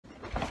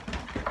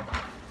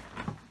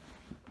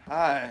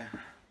Hi,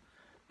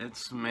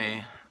 it's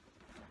me,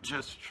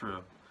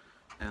 JustTru,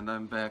 and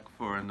I'm back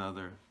for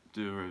another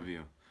do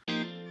review.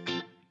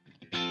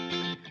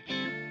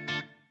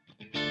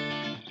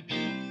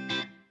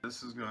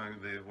 This is going to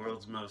be the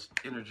world's most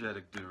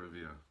energetic do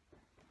review.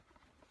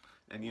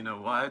 And you know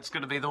why it's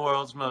going to be the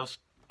world's most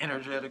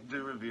energetic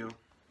do review?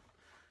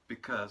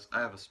 Because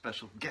I have a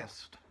special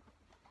guest.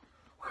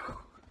 Whew.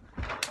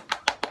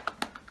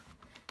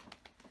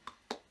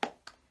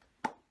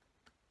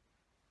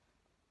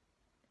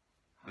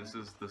 This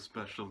is the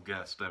special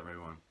guest,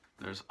 everyone.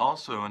 There's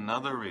also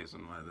another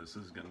reason why this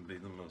is going to be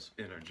the most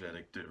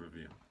energetic do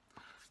review.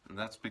 And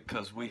that's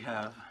because we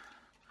have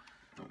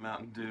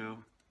Mountain Dew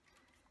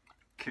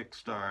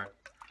Kickstart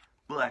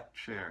Black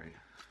Cherry,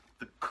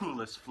 the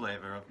coolest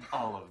flavor of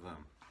all of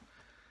them.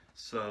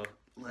 So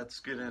let's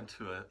get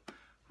into it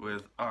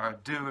with our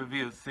do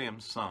review theme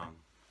song.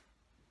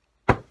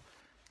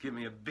 Give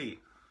me a beat.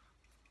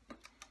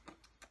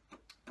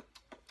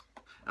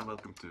 And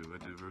welcome to a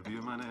do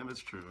review. My name is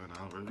True, and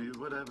I'll review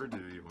whatever do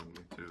you want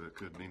me to. It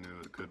could be new,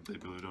 it could be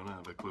blue, don't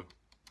have a clue.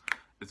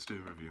 It's do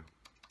review.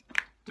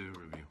 Do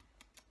review.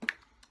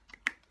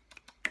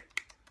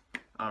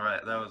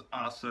 Alright, that was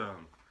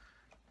awesome.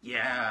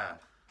 Yeah!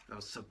 That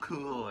was so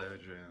cool,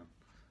 Adrian.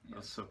 That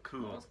was so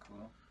cool. That was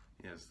cool.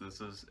 Yes, this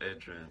is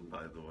Adrian,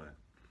 by the way.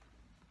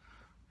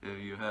 Do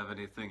you have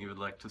anything you would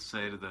like to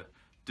say to the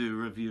do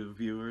review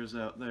viewers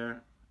out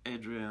there,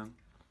 Adrian?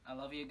 I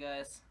love you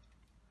guys.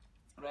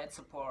 Great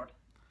support.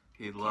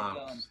 He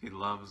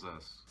loves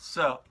us.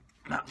 So,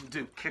 Mountain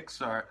Dew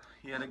Kickstart,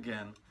 yet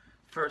again.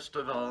 First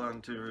of all, on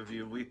do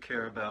review, we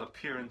care about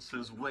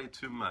appearances way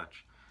too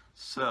much.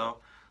 So,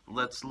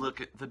 let's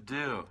look at the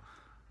do.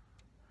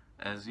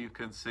 As you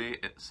can see,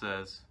 it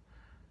says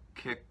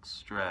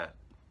Kickstart.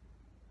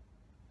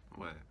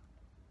 Wait.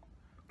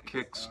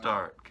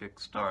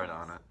 Kickstart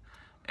on it.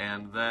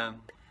 And then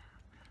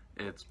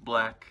it's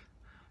black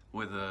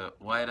with a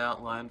white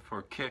outline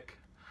for kick,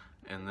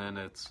 and then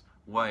it's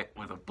white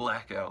with a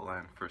black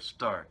outline for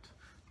start,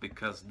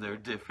 because they're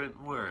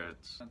different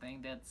words. I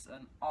think that's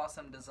an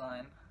awesome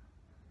design,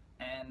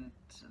 and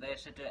they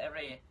should do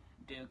every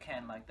do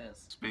can like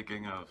this.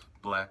 Speaking of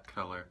black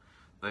color,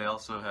 they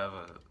also have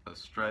a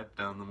stripe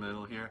down the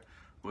middle here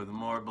with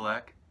more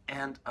black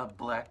and a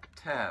black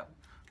tab,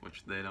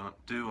 which they don't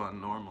do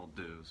on normal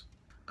dews.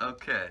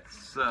 Okay,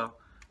 so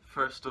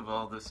first of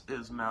all, this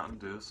is Mountain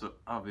Dew, so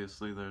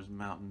obviously there's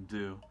Mountain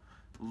Dew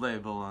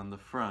label on the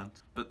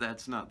front, but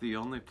that's not the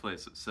only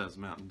place it says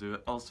Mountain Dew.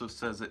 It also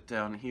says it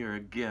down here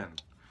again.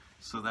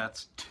 So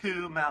that's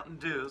 2 Mountain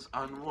Dews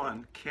on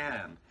 1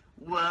 can.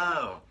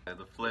 Whoa!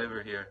 The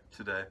flavor here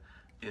today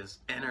is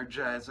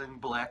Energizing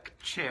Black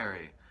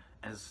Cherry,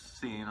 as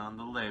seen on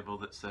the label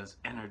that says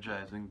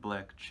Energizing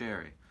Black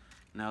Cherry.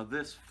 Now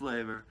this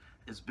flavor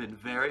has been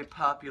very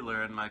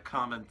popular in my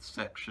comments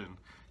section.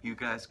 You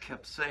guys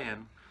kept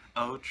saying,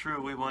 "Oh,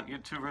 True, we want you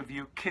to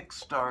review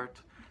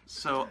Kickstart."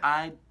 So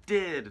I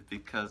did,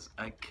 because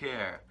I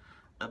care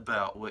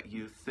about what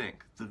you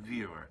think, the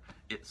viewer.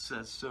 It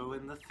says so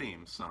in the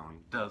theme song,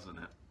 doesn't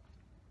it?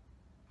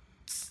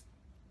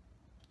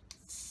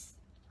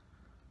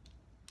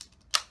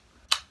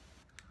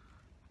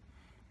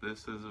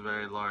 This is a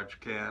very large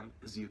can.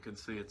 As you can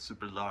see, it's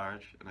super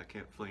large, and I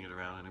can't fling it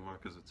around anymore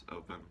because it's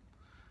open.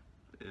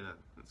 Yeah,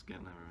 it's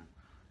getting everywhere.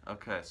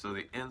 Okay, so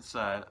the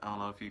inside, I don't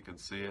know if you can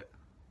see it.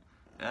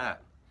 Yeah,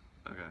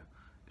 okay.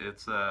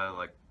 It's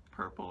like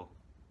purple.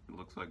 It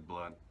looks like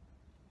blood.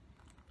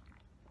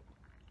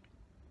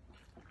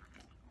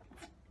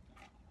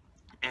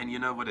 And you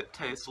know what it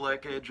tastes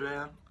like,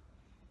 Adrian?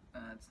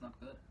 It's not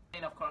good.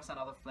 And of course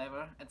another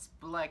flavor. It's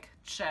black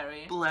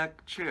cherry.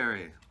 Black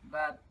cherry.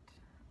 But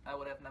I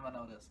would have never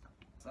noticed.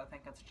 So I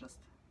think it's just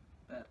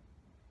bad.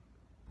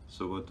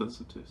 So what does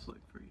it taste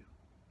like for you?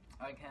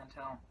 I can't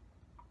tell.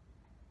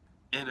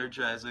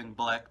 Energizing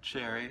Black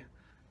Cherry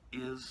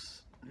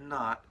is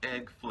not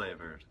egg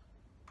flavored.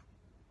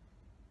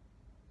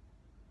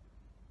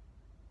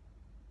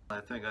 I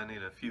think I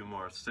need a few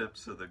more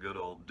sips of the good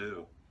old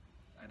dew.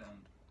 I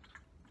don't.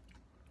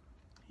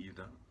 You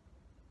don't?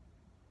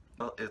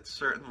 Well, it's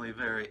certainly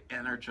very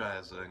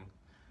energizing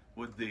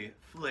with the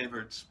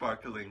flavored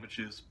sparkling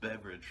juice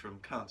beverage from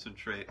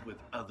concentrate with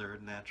other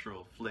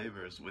natural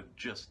flavors with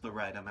just the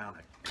right amount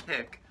of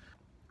kick.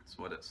 That's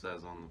what it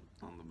says on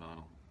the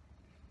bottle.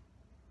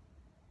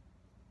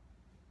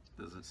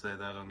 Does it say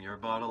that on your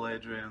bottle,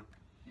 Adrian?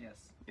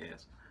 Yes.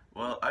 Yes.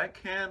 Well, I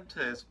can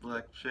taste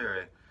black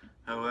cherry.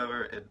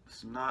 However,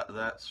 it's not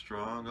that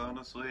strong,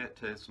 honestly. It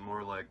tastes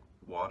more like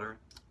water.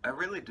 I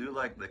really do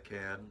like the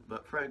can,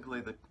 but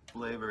frankly, the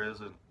flavor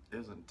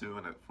isn't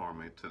doing it for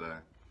me today.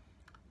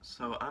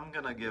 So I'm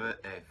gonna give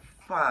it a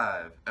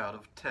 5 out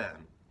of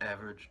 10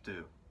 average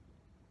dew.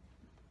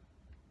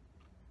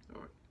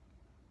 Or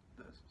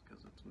this,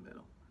 because it's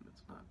middle, and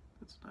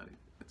it's not even,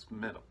 it's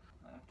middle.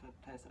 I have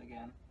to taste it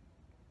again.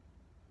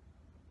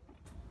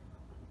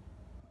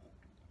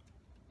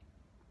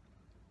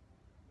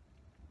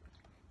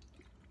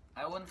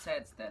 I wouldn't say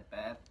it's that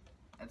bad.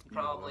 It's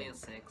probably a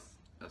 6.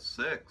 A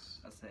 6?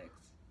 A 6.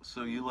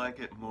 So you like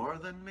it more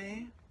than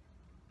me?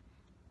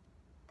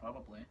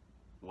 Probably.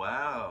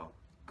 Wow,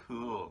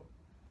 cool.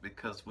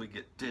 Because we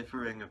get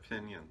differing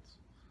opinions.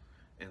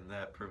 And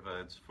that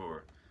provides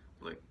for,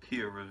 like,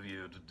 peer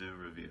review to do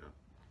review.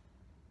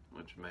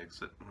 Which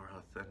makes it more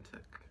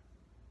authentic.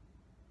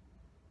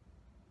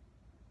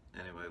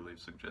 Anyway, leave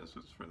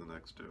suggestions for the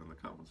next two in the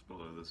comments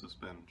below. This has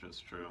been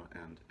JustTru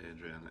and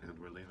Adrian, and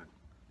we're leaving.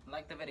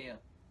 Like the video.